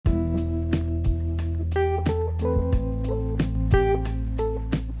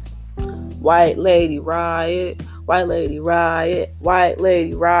White lady riot. White lady riot. White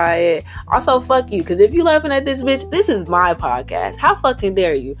lady riot. Also, fuck you, because if you laughing at this bitch, this is my podcast. How fucking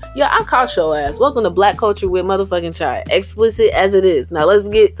dare you? Yeah, I caught your ass. Welcome to Black Culture with motherfucking Chai. Explicit as it is. Now let's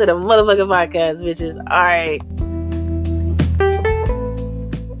get to the motherfucking podcast, bitches. Alright.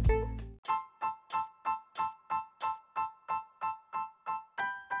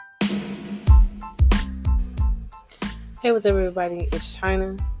 Hey, what's up, everybody? It's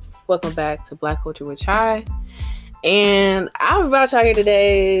China. Welcome back to Black Culture with Chai. And I brought y'all here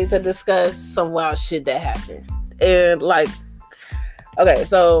today to discuss some wild shit that happened. And okay,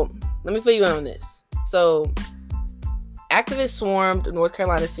 so let me fill you in on this. So, activists swarmed North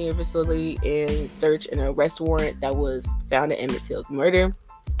Carolina senior facility in search and arrest warrant that was found in Emmett Till's murder.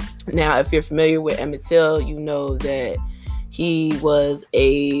 Now, if you're familiar with Emmett Till, you know that he was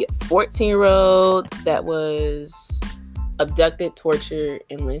a 14-year-old that was abducted, tortured,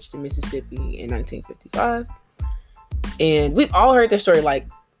 and lynched in Mississippi in 1955. And we've all heard the story. Like,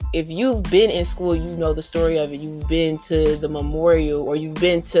 if you've been in school, you know the story of it. You've been to the memorial, or you've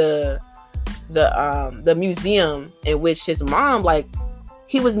been to the museum in which his mom,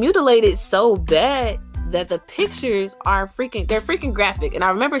 he was mutilated so bad that the pictures are freaking graphic. And I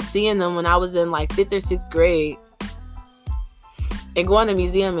remember seeing them when I was in 5th or 6th grade and going to the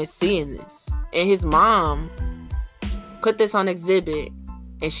museum and seeing this. And his mom put this on exhibit,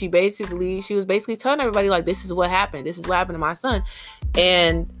 and she was basically telling everybody, this is what happened. This is what happened to my son.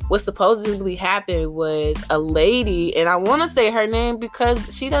 And what supposedly happened was a lady, and I want to say her name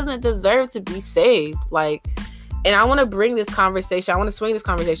because she doesn't deserve to be saved. And I want to bring this conversation. I want to swing this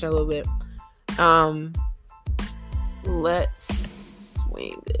conversation a little bit. Let's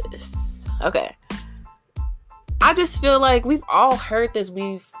swing this. Okay. I just feel like we've all heard this.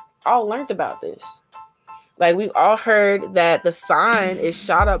 We've all learned about this. We've all heard that the sign is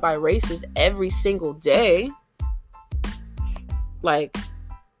shot up by racists every single day.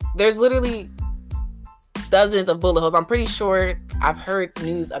 There's literally dozens of bullet holes. I'm pretty sure I've heard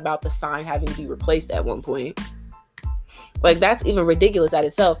news about the sign having to be replaced at one point. That's even ridiculous at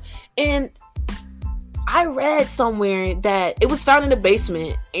itself. And I read somewhere that it was found in the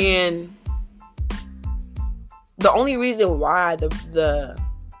basement, and the only reason why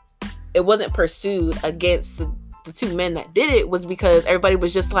it wasn't pursued against the two men that did it was because everybody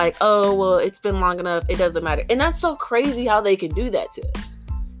was just like, oh, well, it's been long enough, it doesn't matter. And that's so crazy how they can do that to us.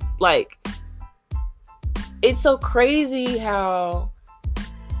 It's so crazy how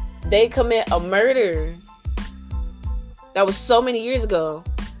they commit a murder that was so many years ago,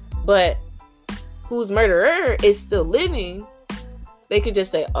 but whose murderer is still living. They could just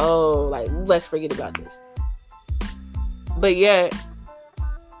say, oh, let's forget about this. But yet,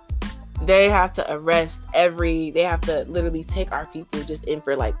 they have to they have to literally take our people just in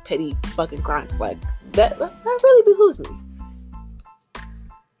for petty fucking crimes. That really behooves me.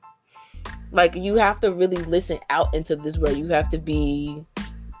 You have to really listen out into this world. You have to be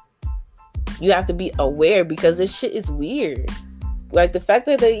aware, because this shit is weird. The fact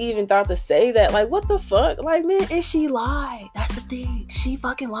that they even thought to say that, what the fuck? Man, and she lied. That's the thing. She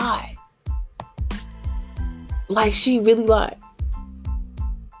fucking lied. She really lied.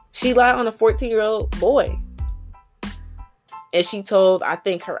 She lied on a 14-year-old boy. And she told, I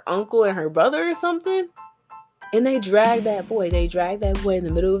think, her uncle and her brother or something. And they dragged that boy. They dragged that boy in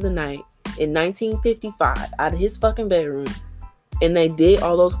the middle of the night in 1955 out of his fucking bedroom. And they did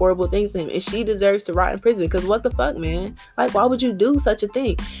all those horrible things to him. And she deserves to rot in prison. Because what the fuck, man? Why would you do such a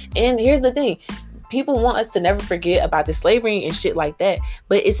thing? And here's the thing. People want us to never forget about the slavery and shit like that.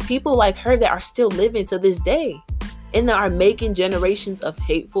 But it's people like her that are still living to this day. And that are making generations of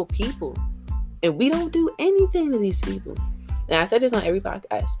hateful people. And we don't do anything to these people. And I said this on every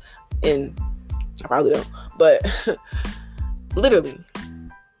podcast. And I probably don't. But literally,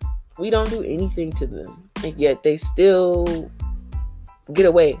 we don't do anything to them. And yet they still get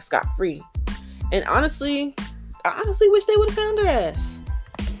away scot-free. And I honestly wish they would have found her ass.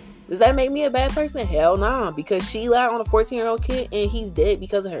 Does that make me a bad person? Hell nah. Because she lied on a 14-year-old kid and he's dead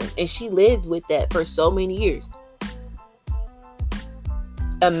because of her. And she lived with that for so many years.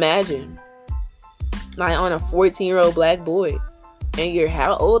 Imagine, on a 14-year-old black boy, and you're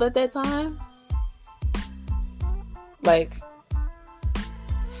how old at that time?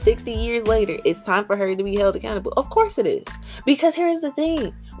 60 years later, it's time for her to be held accountable. Of course it is. Because here's the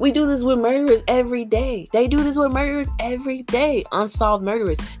thing. We do this with murderers every day. They do this with murderers every day. Unsolved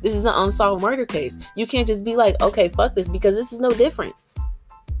murderers. This is an unsolved murder case. You can't just be okay, fuck this, because this is no different.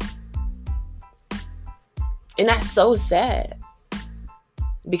 And that's so sad.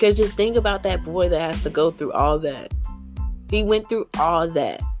 Because just think about that boy that has to go through all that. He went through all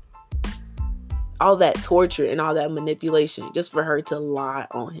that. all that torture and all that manipulation just for her to lie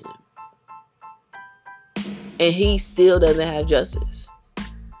on him. And he still doesn't have justice.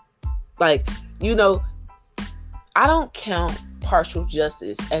 Like, you know, I don't count partial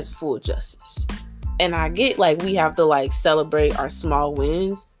justice as full justice. And I get, like, we have to, like, celebrate our small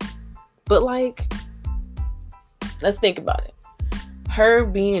wins. But, like, let's think about it. Her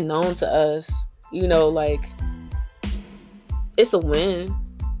being known to us, you know, like, it's a win.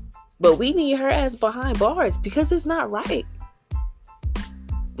 But we need her ass behind bars because it's not right.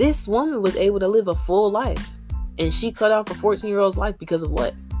 This woman was able to live a full life. And she cut off a 14-year-old's life because of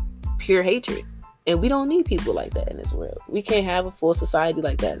what? Pure hatred. And we don't need people like that in this world. We can't have a full society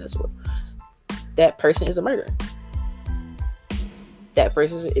like that in this world. That person is a murderer. That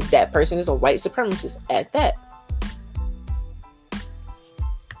person is a white supremacist at that.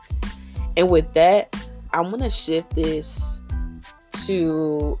 And with that, I'm going to shift this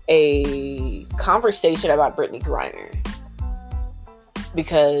to a conversation about Brittney Griner.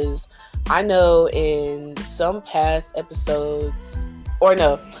 Because I know in some past episodes,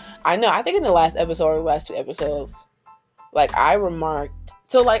 I think in the last episode or the last two episodes, like, I remarked,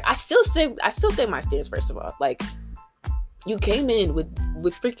 so, like, I still stay my stance, first of all. Like, you came in with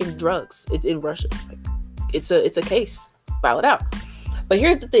freaking drugs. It's in Russia. Like, it's a case. File it out. But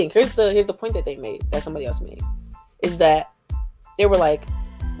here's the thing. Here's the point that they made, that somebody else made, is that they were like,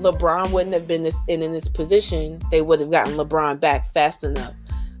 LeBron wouldn't have been in this position. They would have gotten LeBron back fast enough.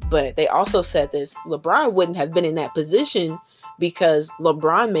 But they also said this: LeBron wouldn't have been in that position because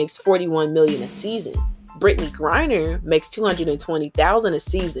LeBron makes $41 million a season. Brittney Griner makes $220,000 a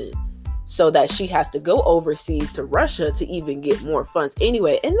season, so that she has to go overseas to Russia to even get more funds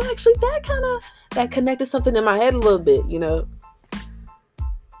anyway. And actually, that connected something in my head a little bit, you know.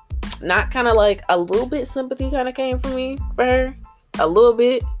 Not kind of like a little bit sympathy kind of came from me for her, a little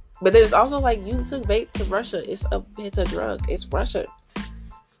bit. But then it's also like, you took vape to Russia. It's a drug. It's Russia.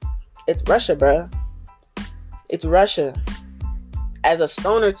 It's Russia, bro. It's Russia. As a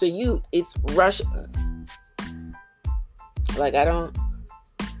stoner to you, it's Russia. Like, I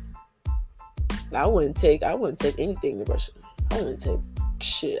wouldn't take anything to Russia. I wouldn't take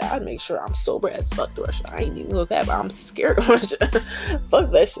shit. I'd make sure I'm sober as fuck to Russia. I ain't even look that, but I'm scared of Russia.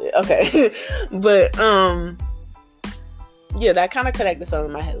 Fuck that shit. Okay. But yeah, that kind of connected something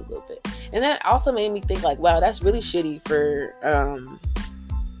in my head a little bit. And that also made me think, like, wow, that's really shitty for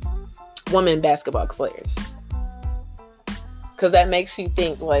women basketball players. Because that makes you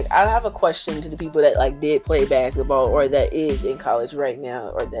think, like, I have a question to the people that, like, did play basketball or that is in college right now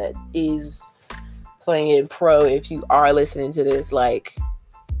or that is playing in pro. If you are listening to this, like,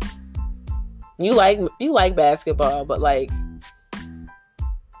 you like basketball, but, like,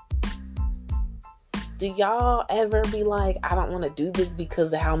 do y'all ever be like, I don't want to do this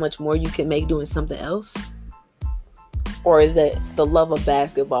because of how much more you can make doing something else? Or is that the love of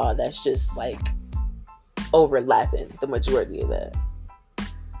basketball that's just, like, overlapping the majority of that?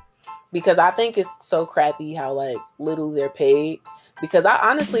 Because I think it's so crappy how, like, little they're paid. Because I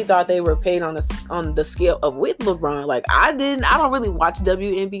honestly thought they were paid on the scale of with LeBron. Like, I don't really watch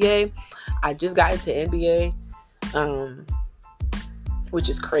WNBA. I just got into NBA, which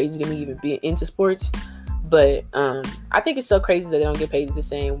is crazy to me, even being into sports. But I think it's so crazy that they don't get paid the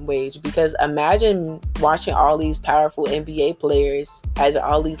same wage. Because imagine watching all these powerful NBA players having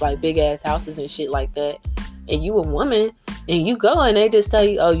all these, like, big ass houses and shit like that, and you a woman and you go and they just tell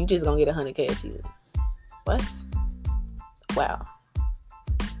you, oh, you just gonna get $100K a season. What? Wow.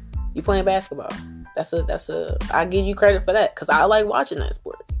 You playing basketball. I give you credit for that, because I like watching that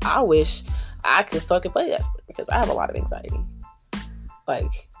sport. I wish I could fucking play that sport because I have a lot of anxiety.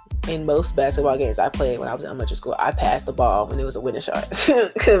 Like, in most basketball games I played when I was in elementary school, I passed the ball when it was a winning shot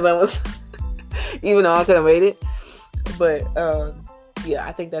because I was, even though I could have made it. But yeah,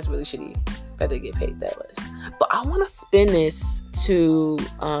 I think that's really shitty that they get paid that less. But I want to spin this to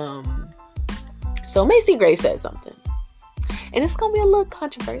so Macy Gray said something, and it's gonna be a little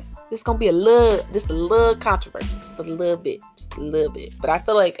controversial. It's gonna be a little controversial, just a little bit. But I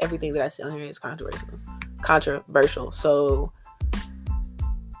feel like everything that I say on here is controversial. So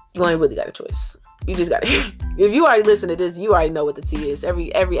you ain't really got a choice. You just gotta. If you already listen to this, you already know what the tea is.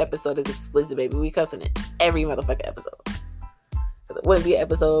 Every episode is explicit, baby. We cussing it every motherfucking episode. So there wouldn't be an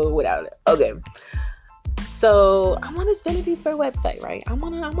episode without it. Okay. So I'm on this Vanity Fair website, right? I'm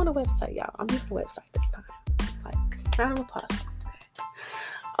on a website, y'all. I'm using a website this time. Like, round of applause.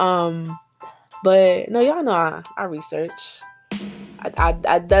 But no, y'all know I research. I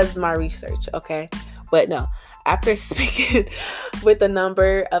does my research, okay? But no, After speaking with a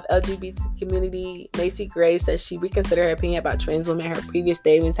number of LGBT community, Macy Gray says she reconsidered her opinion about trans women. Her previous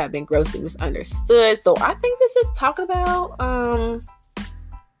statements have been grossly misunderstood. So I think this is talking about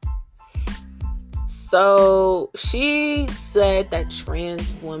so she said that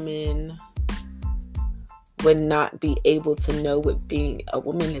trans women would not be able to know what being a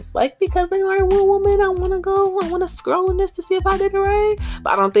woman is like because they are one woman. I want to scroll in this to see if I did it right.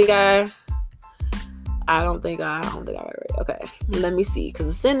 But I don't think I read it right. Okay, let me see, because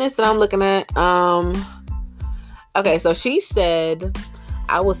it's in this that I'm looking at. Okay, so she said,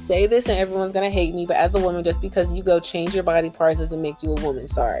 I will say this and everyone's gonna hate me, but as a woman, just because you go change your body parts doesn't make you a woman.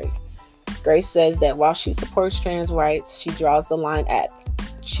 Sorry. Grace says that while she supports trans rights, she draws the line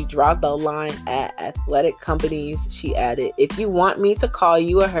at athletic companies. She added, if you want me to call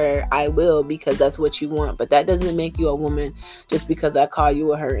you a her, I will, because that's what you want. But that doesn't make you a woman just because I call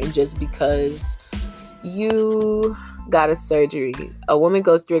you a her and just because you got a surgery. A woman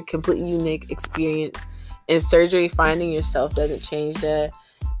goes through a completely unique experience. In surgery, finding yourself doesn't change that.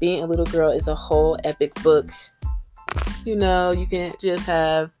 Being a little girl is a whole epic book. You know, you can't just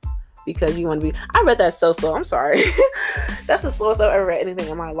have because you want to be. I read that so slow. I'm sorry. That's the slowest I've ever read anything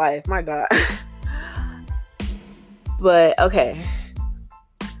in my life. My God. But okay.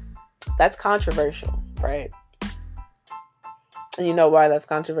 That's controversial, right? And you know why that's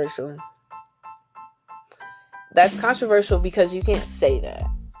controversial? That's controversial because you can't say that.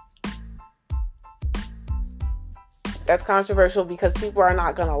 That's controversial because people are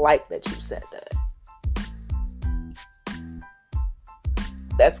not going to like that you said that.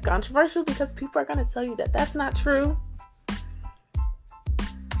 That's controversial because people are going to tell you that that's not true.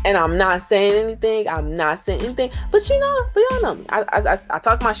 And I'm not saying anything. But you know, but y'all know me. I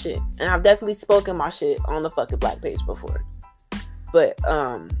talk my shit. And I've definitely spoken my shit on the fucking Black page before. But,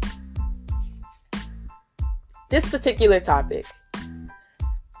 this particular topic,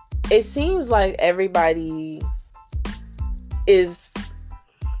 it seems like everybody is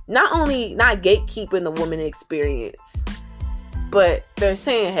not gatekeeping the woman experience, but they're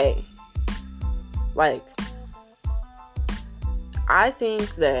saying, hey, like, I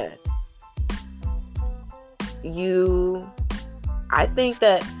think that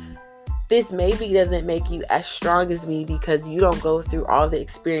this maybe doesn't make you as strong as me because you don't go through all the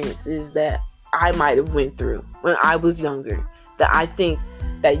experiences that I might have went through when I was younger, that I think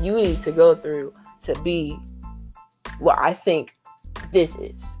that you need to go through to be what I think this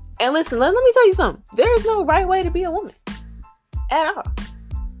is. And listen, let me tell you something. There is no right way to be a woman at all.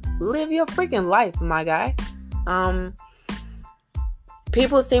 Live your freaking life, my guy.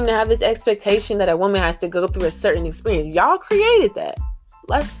 People seem to have this expectation that a woman has to go through a certain experience. Y'all created that.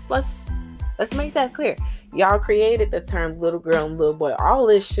 Let's make that clear. Y'all created the term little girl and little boy. All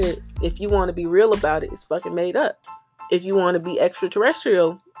this shit, if you want to be real about it, is fucking made up. If you want to be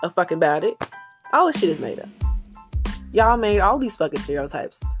extraterrestrial fucking about it, all this shit is made up. Y'all made all these fucking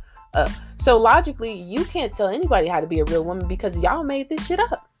stereotypes up. So logically, you can't tell anybody how to be a real woman because y'all made this shit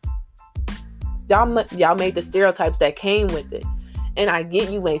up. Y'all made the stereotypes that came with it. And I get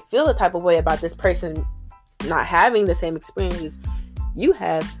you may feel a type of way about this person not having the same experiences you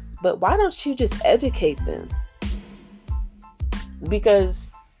have, but why don't you just educate them? Because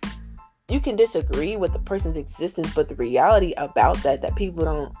you can disagree with the person's existence, but the reality about that people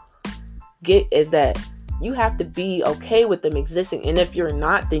don't get is that you have to be okay with them existing. And if you're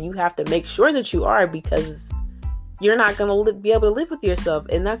not, then you have to make sure that you are, because you're not going to be able to live with yourself.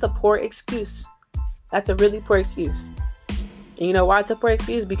 And that's a poor excuse. That's a really poor excuse. And you know why it's a poor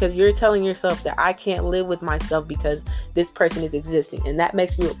excuse? Because you're telling yourself that I can't live with myself because this person is existing. And that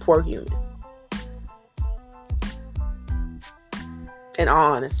makes you a poor human. In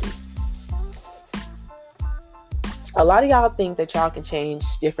all honesty. A lot of y'all think that y'all can change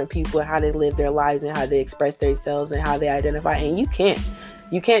different people, how they live their lives and how they express themselves and how they identify. And you can't.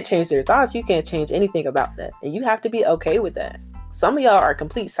 You can't change their thoughts. You can't change anything about that. And you have to be okay with that. Some of y'all are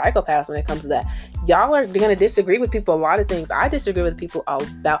complete psychopaths when it comes to that. Y'all are going to disagree with people a lot of things. I disagree with people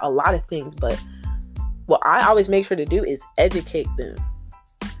about a lot of things, but what I always make sure to do is educate them.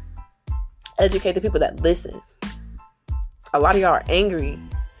 Educate the people that listen. A lot of y'all are angry,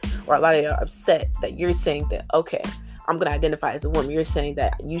 or a lot of y'all are upset that you're saying that, okay, I'm going to identify as a woman. You're saying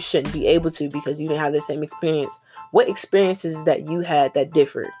that you shouldn't be able to because you didn't have the same experience. What experiences that you had that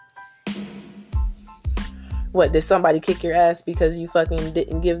differed? What, did somebody kick your ass because you fucking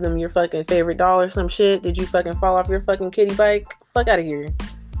didn't give them your fucking favorite doll or some shit? Did you fucking fall off your fucking kiddie bike? Fuck out of here.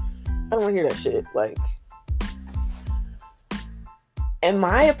 I don't want to hear that shit. Like, in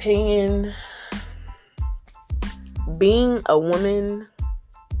my opinion, being a woman,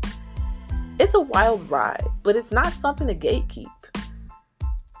 it's it's a wild ride, but it's not something to gatekeep.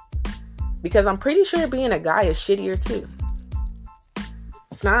 Because I'm pretty sure being a guy is shittier too.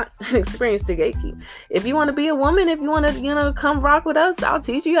 It's not an experience to gatekeep. If you want to be a woman, if you want to, come rock with us, I'll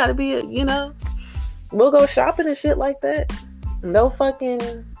teach you how to be we'll go shopping and shit like that.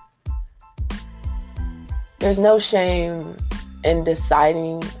 There's no shame in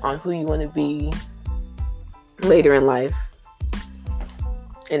deciding on who you want to be later in life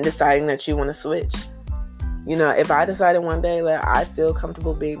and deciding that you want to switch. If I decided one day that I feel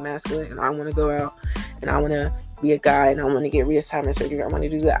comfortable being masculine and I want to go out and I want to be a guy and I want to get reassignment surgery, I want to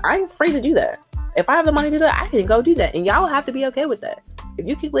do that, I ain't afraid to do that. If I have the money to do that, I can go do that. And y'all have to be okay with that. If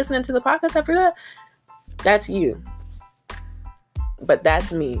you keep listening to the podcast after that, that's you. But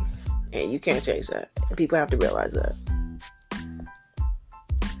that's me. And you can't change that. And people have to realize that.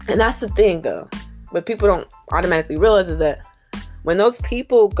 And that's the thing, though. What people don't automatically realize is that when those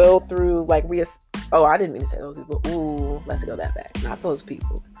people go through, I didn't mean to say those people. Ooh, let's go that back. Not those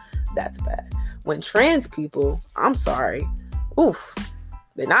people. That's bad. When trans people, I'm sorry. Oof.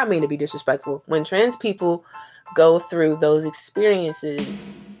 Did not mean to be disrespectful. When trans people go through those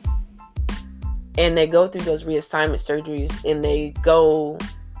experiences and they go through those reassignment surgeries and they go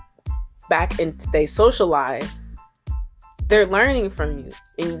back and they socialize, they're learning from you.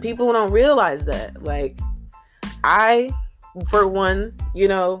 And people don't realize that. I, for one,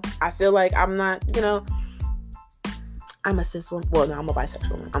 I feel like I'm not, I'm a cis woman. Well, no, I'm a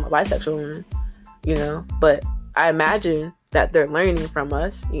bisexual woman. I'm a bisexual woman, but I imagine that they're learning from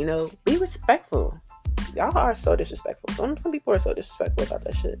us, be respectful. Y'all are so disrespectful. Some people are so disrespectful about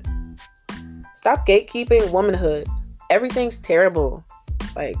that shit. Stop gatekeeping womanhood. Everything's terrible.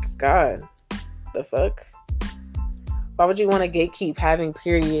 God, the fuck? Why would you want to gatekeep having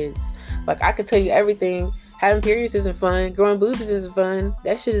periods? I could tell you everything. Having periods isn't fun. Growing boobs isn't fun.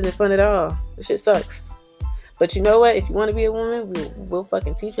 That shit isn't fun at all. That shit sucks. But you know what? If you want to be a woman, we'll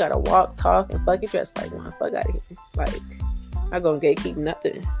fucking teach you how to walk, talk, and fucking dress like one. Fuck out of here. Not gonna gatekeep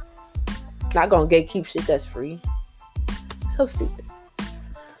nothing. Not gonna gatekeep shit that's free. So stupid.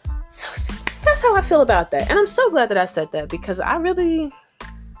 So stupid. That's how I feel about that. And I'm so glad that I said that because I feel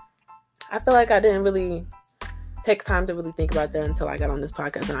like I didn't really take time to really think about that until I got on this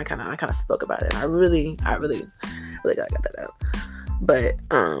podcast and I kind of spoke about it. And I really gotta get that out. But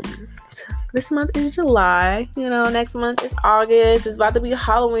this month is July. Next month is August. It's about to be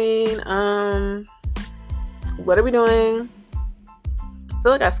Halloween. What are we doing? I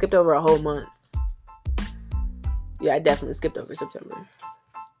feel like I skipped over a whole month. Yeah, I definitely skipped over September.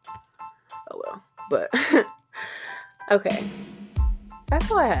 Oh well. But okay. That's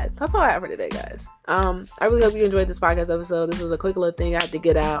all I had. That's all I have for today, guys. I really hope you enjoyed this podcast episode. This was a quick little thing I had to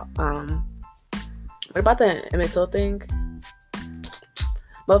get out. What about the Emmett Till thing?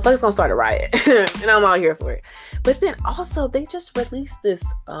 Motherfuckers gonna start a riot. And I'm all here for it. But then also, they just released this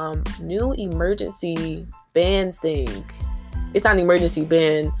new emergency ban thing. It's not an emergency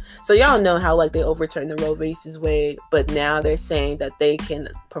ban. So y'all know how they overturned the Roe v. Wade, but now they're saying that they can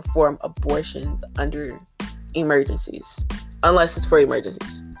perform abortions under emergencies. Unless it's for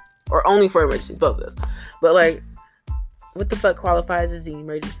emergencies. Or only for emergencies, both of those. But what the fuck qualifies as the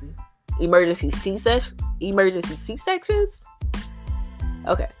emergency? Emergency C-section? Emergency C-sections?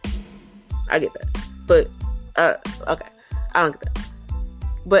 Okay. I get that. But, okay. I don't get that.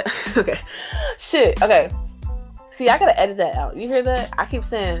 But, okay. Shit, okay. See, I gotta edit that out. You hear that? I keep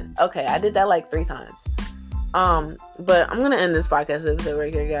saying, okay, I did that 3 times. But I'm gonna end this podcast episode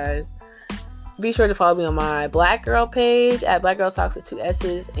right here, guys. Be sure to follow me on my Black Girl page at Black Girl Talks with 2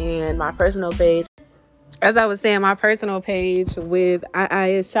 S's and my personal page. As I was saying, my personal page with I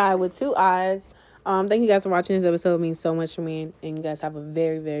is Shy with 2 Eyes. Thank you guys for watching this episode. It means so much to me. And you guys have a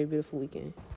very, very beautiful weekend.